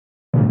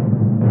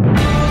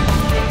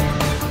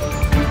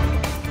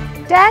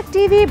Tag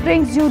TV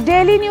brings you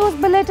daily news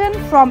bulletin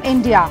from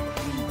India.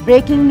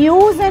 Breaking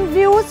news and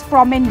views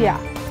from India.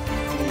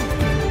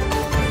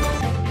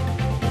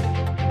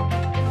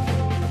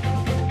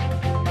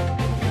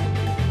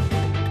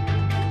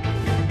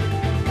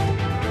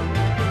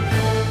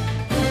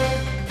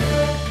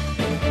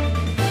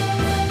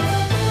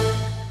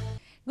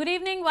 Good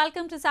evening,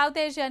 welcome to South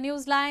Asia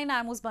Newsline.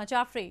 I'm Uzma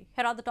Jafri.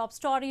 Here are the top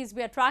stories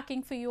we are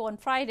tracking for you on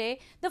Friday,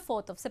 the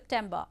 4th of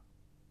September.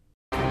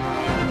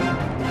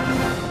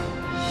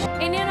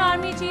 Indian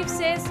Army Chief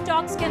says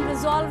talks can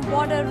resolve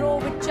border row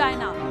with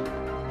China.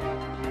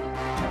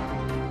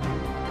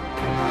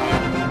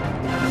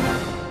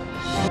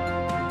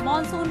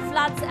 Monsoon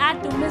floods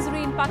add to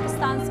misery in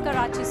Pakistan's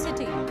Karachi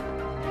city.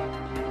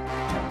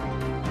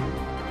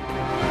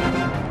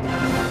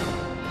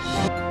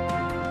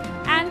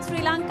 And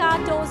Sri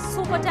Lanka tows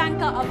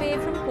supertanker away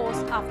from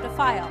coast after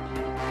fire.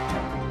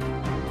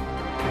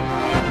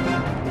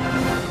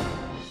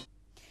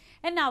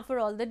 And now for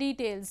all the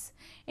details.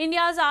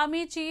 India's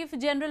Army Chief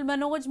General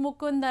Manoj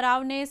Mukund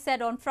Naravne said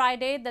on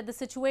Friday that the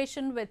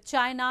situation with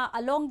China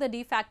along the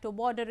de facto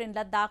border in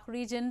Ladakh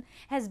region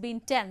has been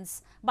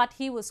tense, but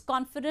he was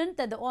confident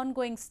that the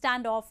ongoing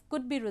standoff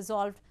could be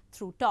resolved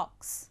through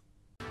talks.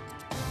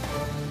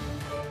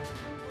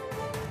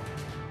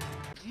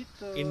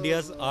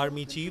 India's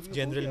Army Chief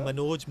General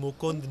Manoj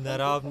Mukund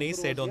Naravne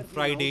said on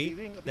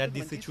Friday that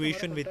the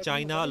situation with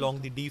China along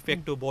the de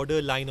facto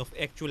border line of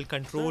actual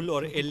control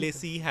or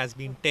LAC has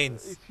been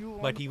tense,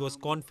 but he was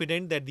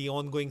confident that the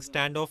ongoing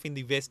standoff in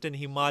the Western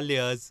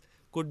Himalayas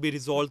could be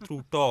resolved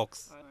through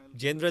talks.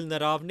 General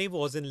Naravne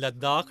was in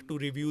Ladakh to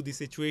review the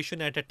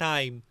situation at a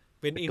time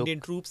when Indian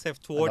troops have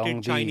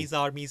thwarted Chinese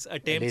Army's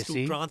attempts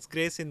to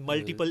transgress in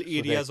multiple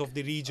areas of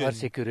the region.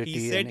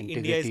 He said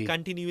India is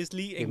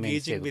continuously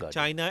engaging with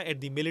China at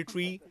the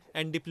military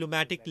and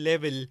diplomatic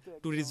level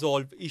to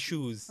resolve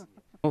issues.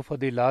 For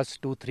the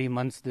last 2-3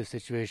 months, the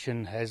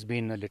situation has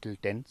been a little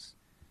tense,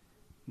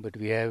 but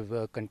we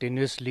have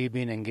continuously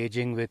been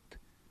engaging with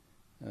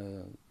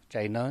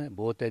China,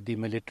 both at the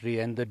military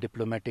and the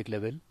diplomatic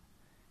level.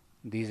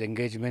 These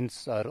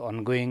engagements are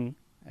ongoing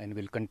and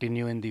will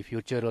continue in the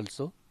future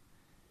also.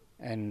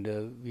 And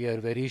we are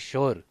very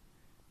sure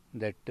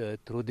that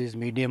through this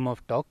medium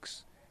of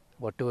talks,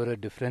 whatever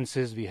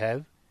differences we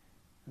have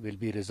will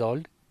be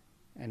resolved,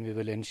 and we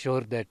will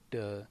ensure that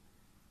the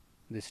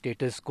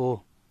status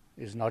quo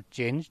is not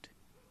changed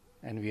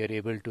and we are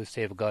able to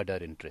safeguard our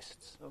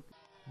interests.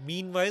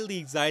 Meanwhile,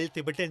 the exiled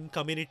Tibetan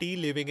community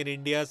living in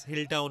India's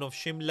hill town of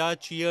Shimla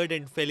cheered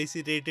and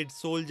felicitated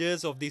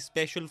soldiers of the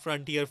Special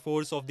Frontier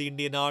Force of the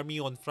Indian Army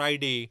on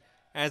Friday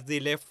as they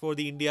left for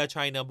the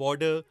India-China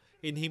border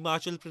in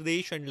Himachal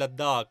Pradesh and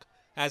Ladakh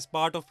as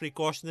part of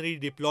precautionary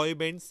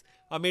deployments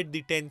amid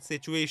the tense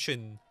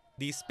situation.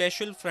 The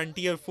Special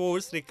Frontier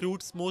Force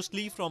recruits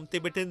mostly from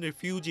Tibetan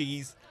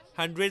refugees,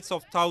 hundreds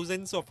of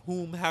thousands of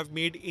whom have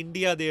made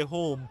India their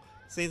home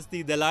since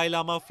the Dalai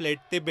Lama fled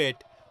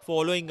Tibet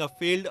following a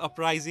failed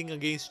uprising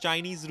against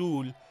Chinese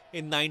rule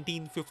in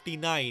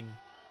 1959.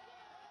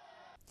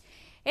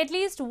 At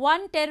least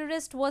one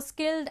terrorist was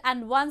killed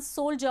and one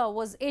soldier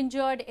was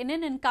injured in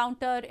an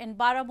encounter in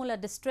Baramulla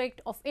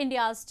district of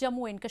India's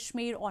Jammu and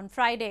Kashmir on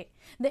Friday,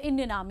 the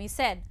Indian Army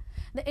said.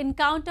 The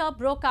encounter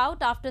broke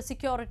out after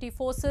security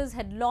forces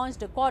had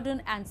launched a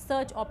cordon and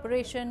search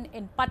operation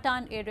in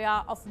Patan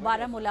area of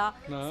Baramulla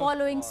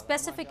following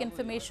specific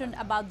information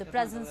about the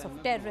presence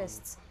of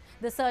terrorists.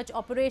 The search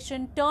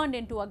operation turned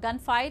into a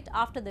gunfight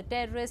after the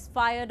terrorists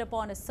fired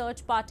upon a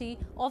search party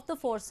of the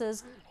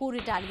forces who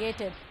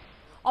retaliated.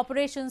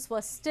 Operations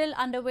were still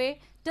underway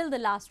till the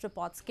last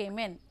reports came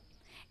in.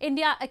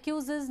 India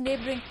accuses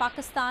neighbouring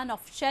Pakistan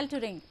of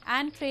sheltering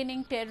and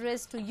training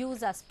terrorists to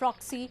use as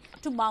proxy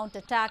to mount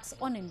attacks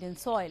on Indian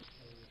soil.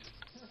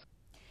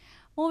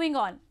 Moving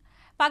on.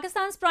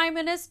 Pakistan's Prime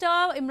Minister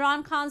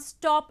Imran Khan's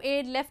top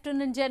aide,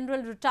 Lieutenant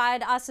General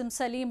retired Asim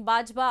Salim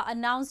Bajwa,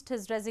 announced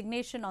his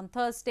resignation on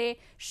Thursday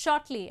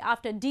shortly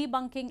after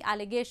debunking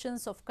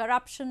allegations of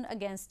corruption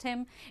against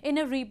him in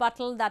a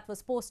rebuttal that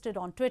was posted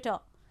on Twitter.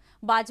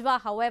 Bajwa,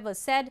 however,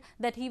 said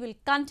that he will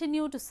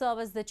continue to serve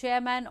as the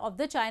chairman of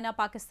the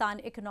China-Pakistan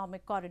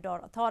Economic Corridor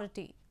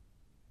Authority.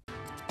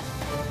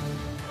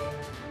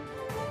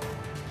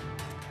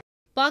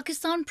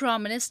 Pakistan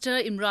Prime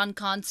Minister Imran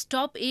Khan's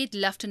top aide,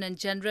 Lieutenant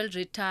General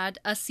retired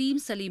Asim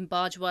Salim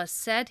Bajwa,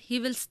 said he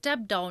will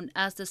step down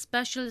as the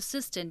Special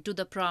Assistant to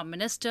the Prime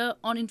Minister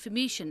on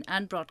Information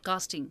and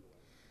Broadcasting.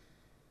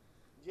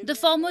 The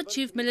former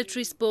chief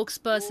military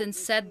spokesperson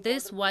said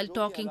this while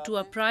talking to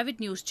a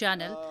private news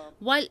channel,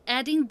 while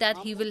adding that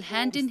he will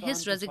hand in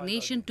his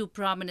resignation to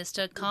Prime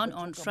Minister Khan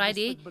on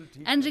Friday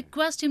and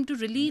request him to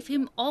relieve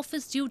him of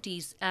his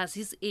duties as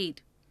his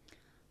aide.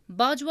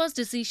 Bajwa's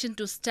decision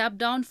to step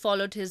down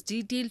followed his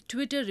detailed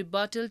Twitter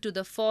rebuttal to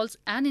the false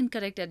and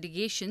incorrect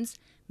allegations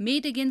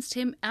made against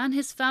him and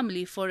his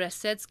family for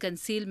assets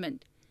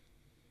concealment.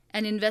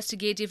 An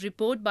investigative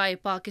report by a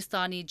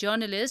Pakistani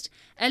journalist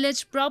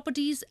alleged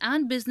properties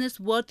and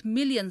business worth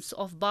millions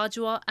of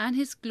Bajwa and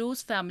his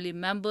close family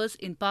members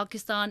in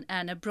Pakistan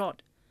and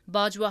abroad.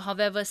 Bajwa,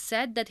 however,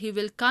 said that he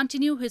will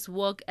continue his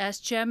work as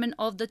chairman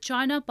of the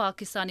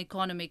China-Pakistan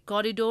Economic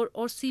Corridor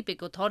or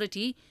CPEC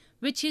authority,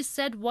 which he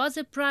said was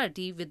a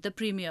priority with the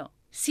Premier.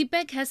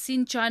 CPEC has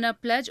seen China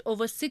pledge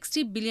over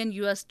 $60 billion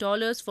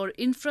for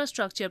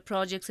infrastructure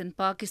projects in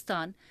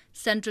Pakistan,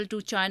 central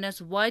to China's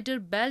wider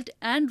Belt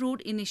and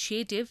Road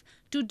initiative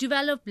to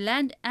develop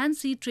land and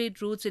sea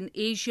trade routes in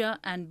Asia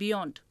and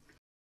beyond.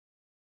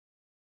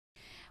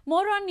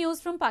 More on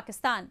news from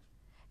Pakistan.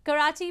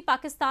 Karachi,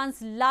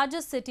 Pakistan's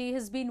largest city,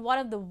 has been one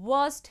of the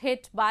worst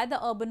hit by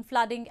the urban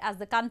flooding as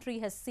the country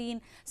has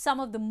seen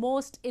some of the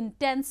most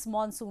intense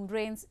monsoon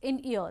rains in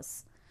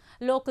years.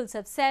 Locals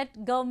have said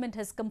government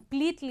has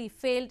completely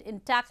failed in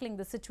tackling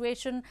the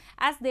situation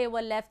as they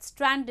were left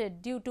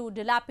stranded due to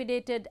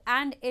dilapidated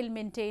and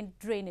ill-maintained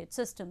drainage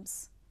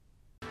systems.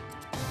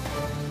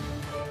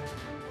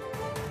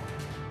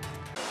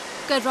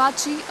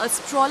 Karachi, a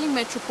sprawling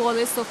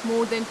metropolis of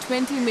more than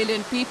 20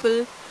 million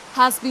people,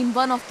 has been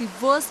one of the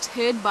worst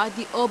hit by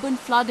the urban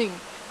flooding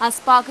as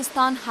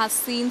Pakistan has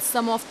seen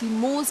some of the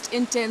most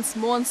intense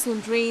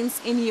monsoon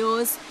rains in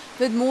years,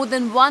 with more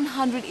than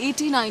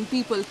 189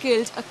 people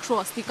killed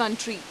across the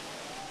country.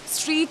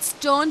 Streets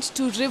turned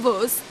to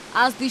rivers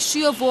as the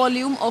sheer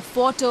volume of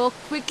water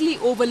quickly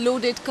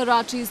overloaded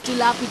Karachi's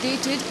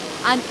dilapidated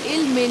and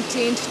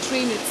ill-maintained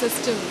drainage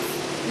system.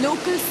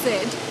 Locals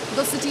said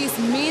the city's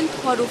main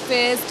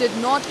thoroughfares did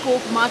not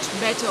cope much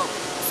better,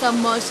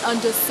 submerged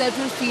under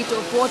several feet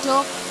of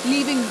water,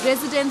 leaving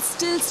residents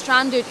still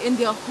stranded in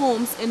their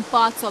homes in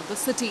parts of the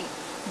city.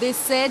 They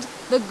said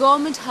the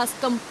government has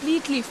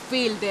completely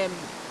failed them.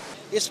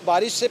 इस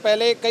बारिश से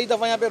पहले कई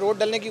दफ़ा यहाँ पे road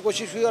डालने की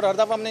कोशिश हुई और हर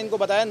दफ़ा हमने इनको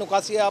बताया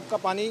निकासी है, आपका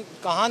पानी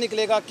कहाँ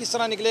निकलेगा, किस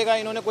तरह निकलेगा,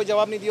 इन्होंने कोई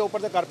जवाब नहीं दिया,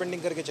 ऊपर से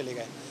कारपेंटिंग करके चले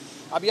गए।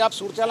 अभी आप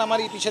सूरत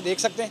हमारी पीछे देख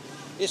सकते हैं,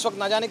 इस वक्त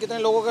ना जाने कितने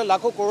लोगों के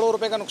लाखों करोड़ों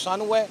रुपए का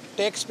नुकसान हुआ है,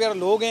 टैक्स पेयर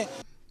लोग हैं।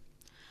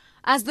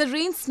 As the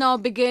rains now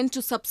begin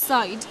to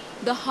subside,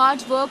 the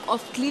hard work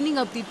of cleaning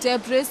up the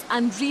debris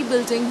and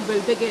rebuilding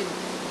will begin.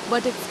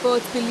 But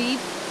experts believe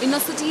in a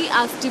city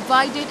as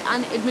divided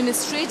and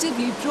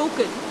administratively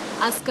broken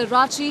as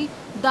Karachi,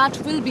 that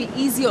will be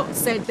easier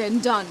said than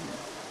done.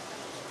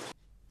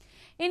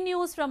 In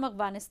news from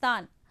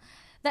Afghanistan,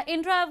 the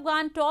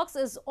India-Afghan talks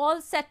is all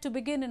set to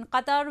begin in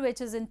Qatar, which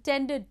is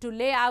intended to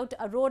lay out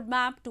a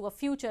roadmap to a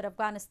future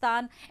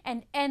Afghanistan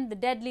and end the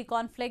deadly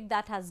conflict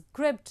that has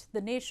gripped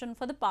the nation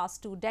for the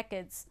past 2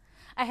 decades.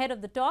 Ahead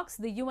of the talks,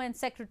 the UN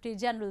Secretary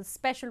General's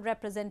Special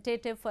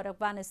Representative for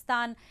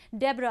Afghanistan,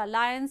 Deborah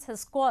Lyons,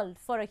 has called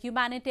for a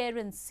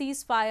humanitarian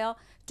ceasefire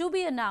to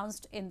be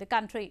announced in the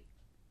country.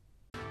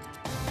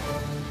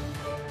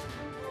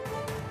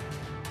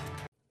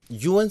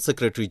 UN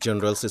Secretary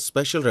General's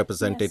Special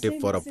Representative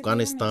for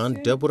Afghanistan,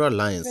 Deborah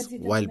Lyons,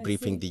 while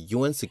briefing the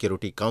UN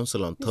Security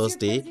Council on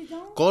Thursday,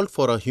 called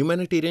for a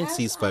humanitarian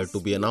ceasefire to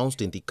be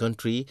announced in the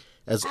country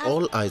as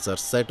all eyes are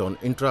set on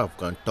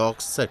intra-Afghan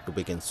talks set to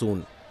begin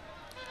soon.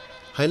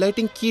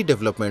 Highlighting key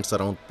developments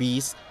around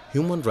peace,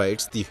 human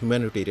rights, the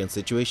humanitarian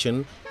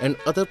situation and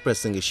other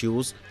pressing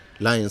issues,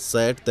 Lyons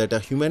said that a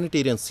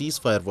humanitarian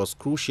ceasefire was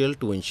crucial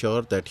to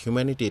ensure that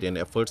humanitarian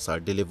efforts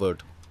are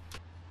delivered.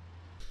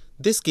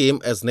 This came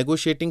as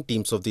negotiating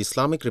teams of the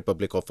Islamic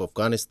Republic of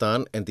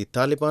Afghanistan and the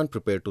Taliban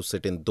prepared to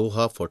sit in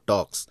Doha for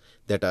talks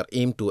that are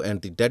aimed to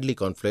end the deadly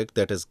conflict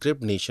that has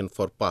gripped the nation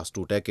for past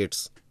 2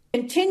 decades.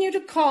 Continue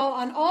to call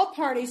on all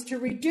parties to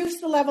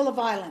reduce the level of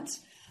violence.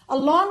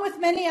 Along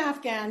with many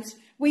Afghans,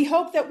 we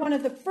hope that one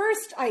of the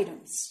first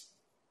items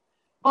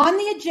on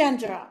the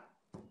agenda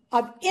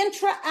of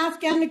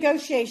intra-Afghan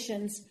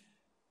negotiations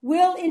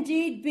will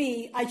indeed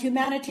be a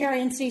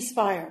humanitarian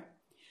ceasefire.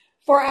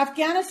 For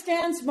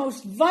Afghanistan's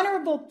most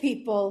vulnerable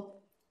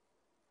people,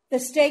 the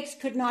stakes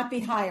could not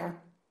be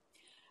higher.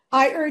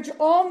 I urge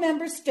all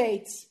member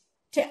states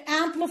to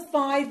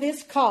amplify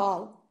this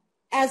call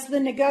as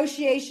the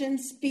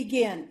negotiations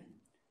begin.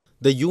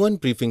 The UN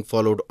briefing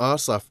followed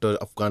hours after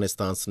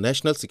Afghanistan's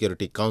National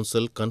Security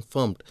Council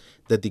confirmed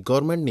that the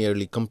government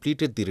nearly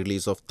completed the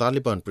release of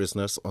Taliban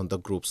prisoners on the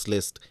group's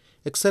list,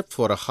 except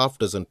for a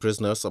half-dozen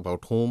prisoners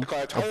about whom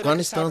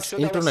Afghanistan's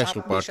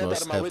international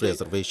partners have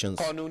reservations.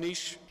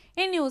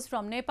 In news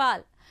from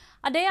Nepal,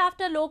 a day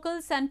after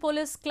locals and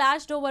police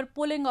clashed over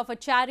pulling of a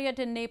chariot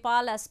in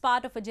Nepal as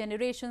part of a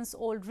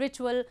generations-old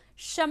ritual,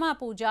 Shama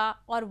Puja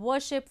or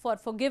worship for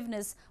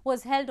forgiveness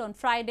was held on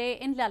Friday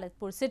in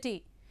Lalitpur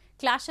city.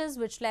 Clashes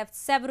which left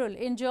several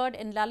injured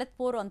in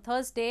Lalitpur on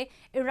Thursday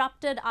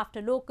erupted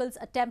after locals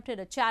attempted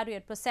a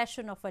chariot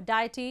procession of a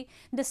deity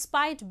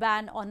despite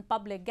ban on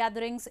public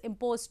gatherings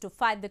imposed to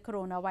fight the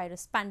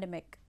coronavirus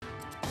pandemic.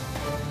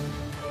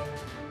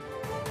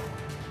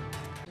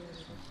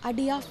 A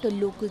day after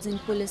locals and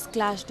police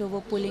clashed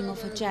over pulling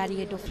of a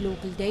chariot of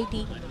local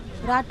deity,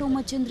 Rato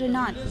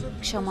Machindranath,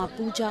 Kshama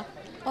Puja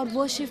or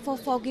worship for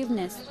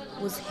forgiveness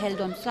was held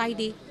on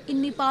Friday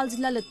in Nepal's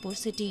Lalitpur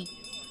city.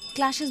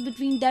 Clashes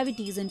between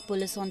devotees and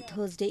police on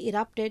Thursday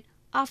erupted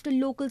after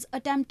locals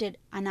attempted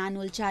an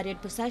annual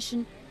chariot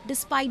procession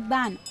despite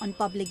ban on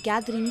public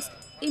gatherings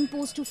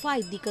imposed to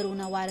fight the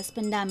coronavirus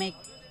pandemic.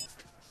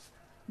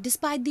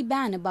 Despite the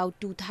ban,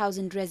 about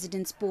 2,000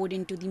 residents poured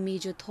into the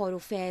major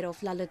thoroughfare of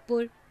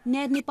Lalitpur,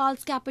 near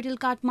Nepal's capital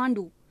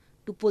Kathmandu,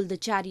 to pull the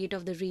chariot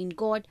of the rain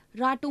god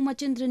Rato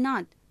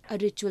Machindranath, a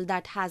ritual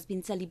that has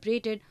been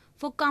celebrated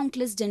for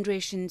countless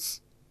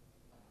generations.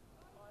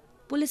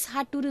 Police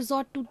had to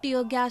resort to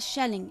tear gas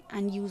shelling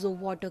and use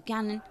of water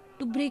cannon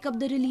to break up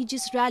the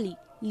religious rally,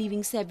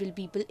 leaving several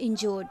people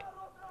injured.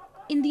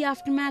 In the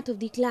aftermath of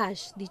the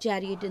clash, the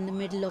chariot in the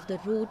middle of the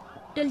road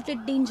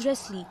tilted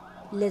dangerously,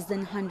 less than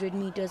 100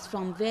 meters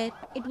from where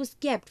it was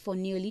kept for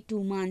nearly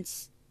 2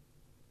 months.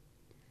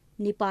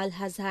 Nepal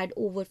has had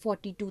over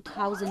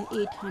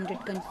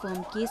 42,800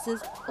 confirmed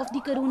cases of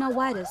the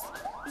coronavirus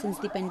since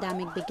the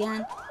pandemic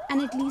began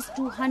and at least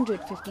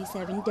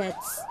 257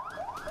 deaths.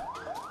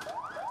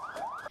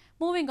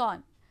 Moving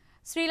on.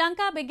 Sri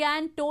Lanka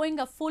began towing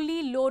a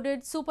fully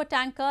loaded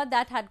supertanker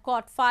that had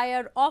caught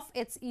fire off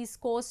its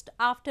east coast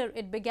after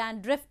it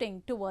began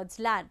drifting towards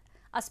land,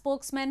 a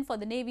spokesman for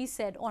the Navy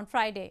said on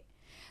Friday.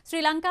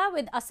 Sri Lanka,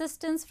 with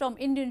assistance from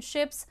Indian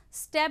ships,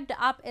 stepped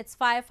up its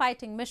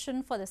firefighting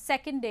mission for the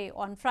second day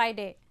on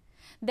Friday.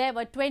 There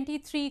were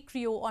 23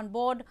 crew on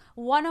board,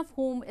 one of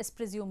whom is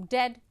presumed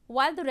dead,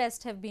 while the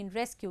rest have been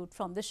rescued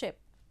from the ship.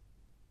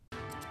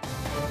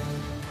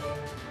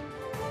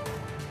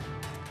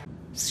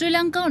 Sri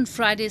Lanka on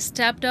Friday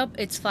stepped up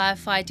its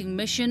firefighting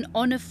mission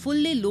on a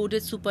fully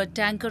loaded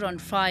supertanker on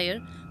fire,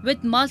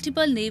 with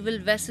multiple naval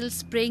vessels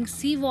spraying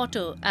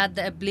seawater at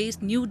the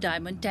ablaze New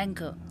Diamond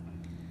tanker.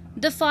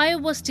 The fire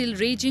was still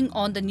raging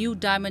on the New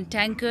Diamond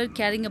tanker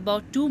carrying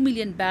about 2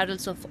 million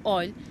barrels of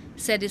oil,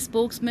 said a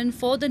spokesman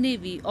for the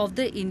Navy of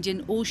the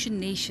Indian Ocean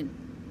nation.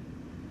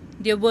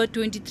 There were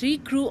 23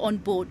 crew on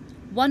board,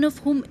 one of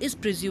whom is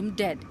presumed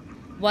dead,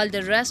 while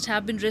the rest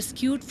have been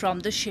rescued from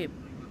the ship.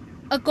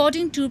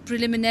 According to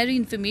preliminary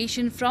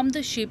information from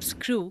the ship's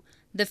crew,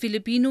 the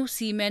Filipino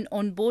seamen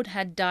on board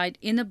had died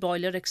in a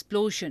boiler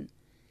explosion.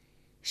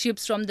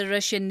 Ships from the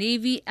Russian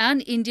Navy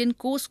and Indian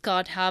Coast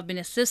Guard have been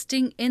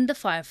assisting in the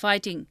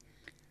firefighting.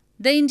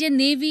 The Indian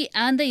Navy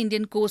and the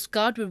Indian Coast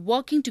Guard were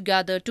working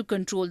together to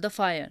control the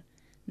fire.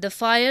 The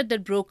fire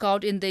that broke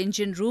out in the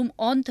engine room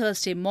on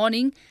Thursday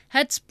morning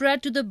had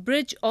spread to the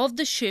bridge of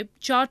the ship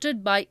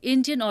chartered by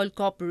Indian Oil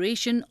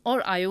Corporation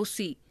or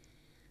IOC.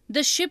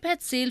 The ship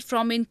had sailed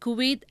from in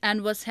Kuwait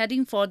and was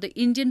heading for the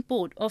Indian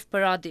port of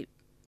Paradip.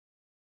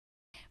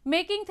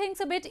 Making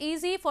things a bit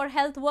easy for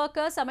health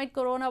workers amid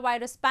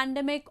coronavirus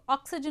pandemic,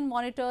 oxygen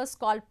monitors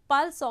called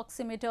pulse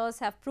oximeters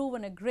have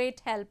proven a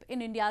great help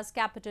in India's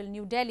capital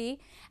New Delhi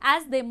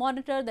as they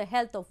monitor the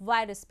health of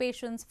virus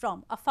patients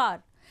from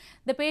afar.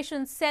 The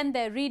patients send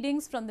their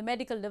readings from the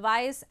medical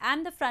device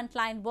and the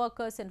frontline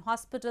workers in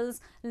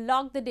hospitals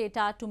log the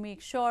data to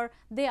make sure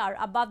they are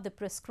above the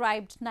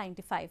prescribed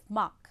 95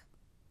 mark.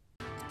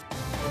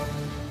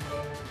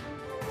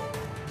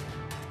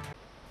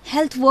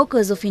 Health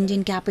workers of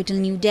Indian capital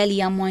New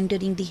Delhi are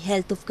monitoring the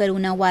health of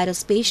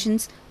coronavirus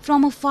patients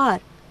from afar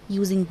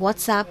using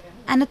WhatsApp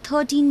and a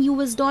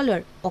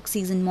 $13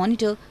 oxygen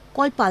monitor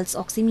called pulse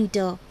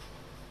oximeter.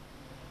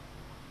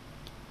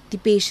 The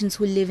patients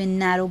who live in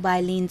narrow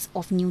bylanes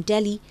of New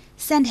Delhi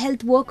send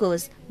health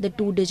workers the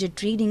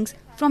 2-digit readings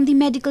from the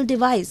medical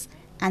device,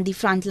 and the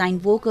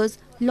frontline workers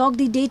log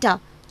the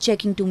data,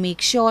 checking to make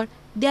sure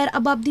they are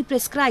above the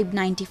prescribed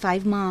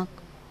 95 mark.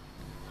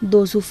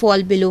 Those who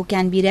fall below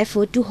can be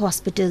referred to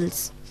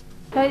hospitals.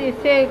 Sir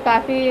इससे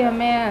काफ़ी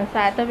हमें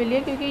सहायता मिली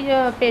है क्योंकि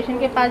जो patient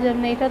के पास जब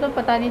नहीं था तो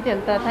पता नहीं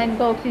चलता था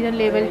इनका ऑक्सीजन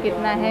लेवल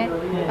कितना है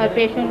और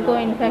पेशेंट को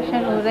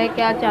इन्फेक्शन हो रहा है,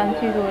 क्या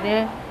चांसेस हो रहे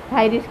हैं,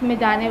 हाई रिस्क में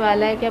जाने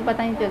वाला है, क्या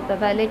पता नहीं चलता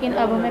था, लेकिन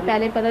अब हमें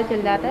पहले पता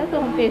चल जाता है तो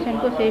हम पेशेंट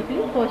को सेफली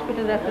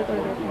हॉस्पिटल रेफर कर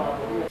देते हैं.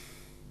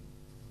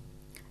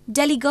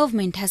 Delhi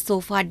government has so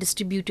far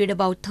distributed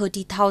about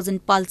 30,000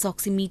 pulse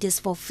oximeters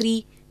for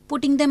free,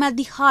 putting them at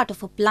the heart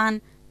of a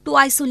plan to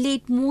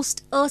isolate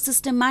most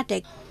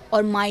asymptomatic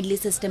or mildly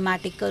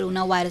symptomatic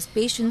coronavirus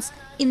patients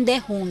in their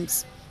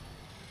homes.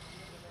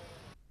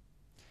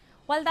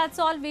 Well, that's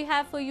all we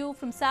have for you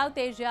from South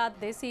Asia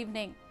this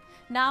evening.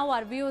 Now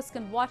our viewers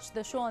can watch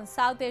the show on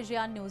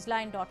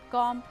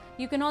southasianewsline.com.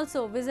 You can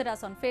also visit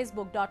us on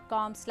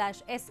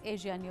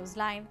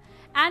facebook.com/SAsiaNewsline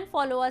and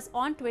follow us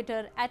on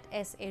Twitter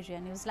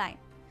 @SAsiaNewsline.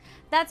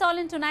 That's all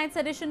in tonight's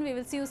edition. We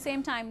will see you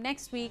same time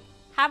next week.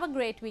 Have a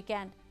great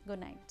weekend.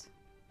 Good night.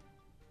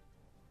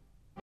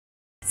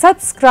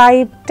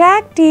 Subscribe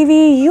Tag TV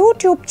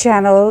YouTube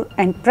channel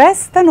and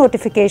press the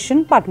notification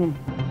button.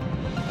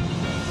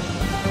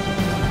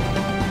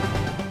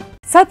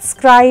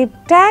 Subscribe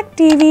Tag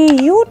TV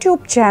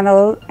YouTube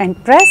channel and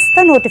press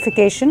the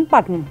notification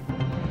button.